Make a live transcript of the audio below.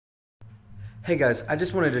Hey guys, I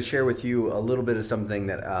just wanted to share with you a little bit of something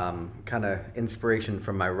that kind of inspiration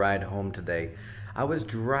from my ride home today. I was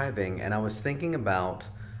driving and I was thinking about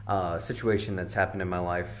a situation that's happened in my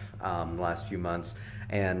life the last few months,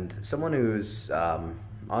 and someone who's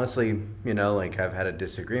honestly, like I've had a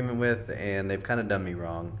disagreement with, and they've kind of done me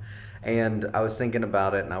wrong. And I was thinking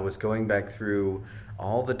about it, and I was going back through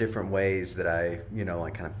all the different ways that I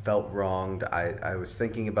kind of felt wronged. I was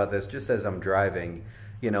thinking about this just as I'm driving,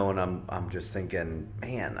 and I'm just thinking,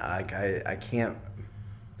 man, I can't.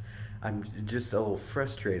 I'm just a little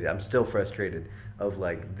frustrated. I'm still frustrated of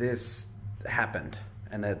like this happened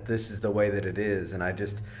and that this is the way that it is,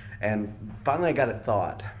 and finally I got a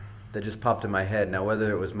thought that just popped in my head. Now,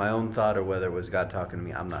 whether it was my own thought or whether it was God talking to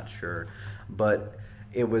me, I'm not sure, but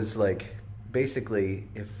it was like basically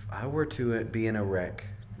if I were to be in a wreck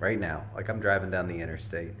right now, like I'm driving down the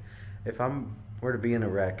interstate, if I'm were to be in a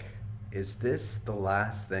wreck, is this the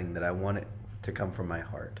last thing that I want it to come from my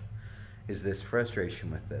heart? Is this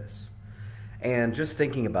frustration with this? And just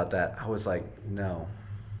thinking about that, I was like, no,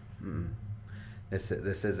 mm-mm. This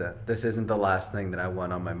isn't the last thing that I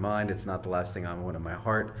want on my mind. It's not the last thing I want on my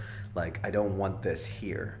heart. Like, I don't want this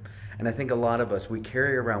here. And I think a lot of us, we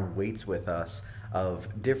carry around weights with us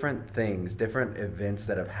of different things, different events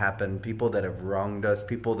that have happened, people that have wronged us,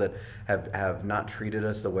 people that have not treated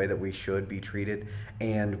us the way that we should be treated,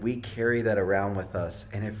 and we carry that around with us.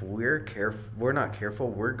 And if we're not careful,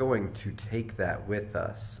 we're going to take that with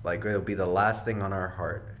us. Like, it'll be the last thing on our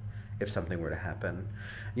heart if something were to happen.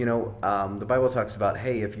 The Bible talks about,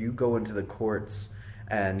 hey, if you go into the courts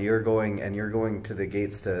and you're going to the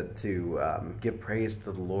gates to give praise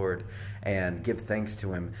to the Lord and give thanks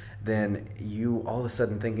to Him, then you all of a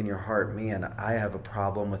sudden think in your heart, man, I have a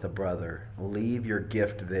problem with a brother. Leave your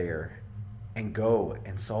gift there and go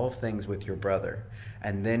and solve things with your brother,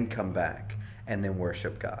 and then come back and then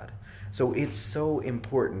worship God. So it's so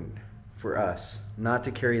important for us not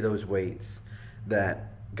to carry those weights, that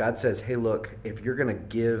God says, hey, look, if you're going to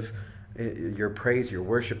give your praise, your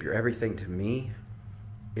worship, your everything to me,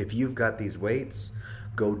 if you've got these weights,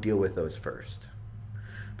 go deal with those first.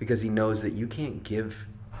 Because He knows that you can't give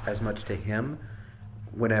as much to Him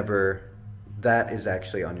whenever that is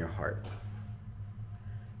actually on your heart.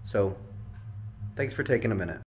 So, thanks for taking a minute.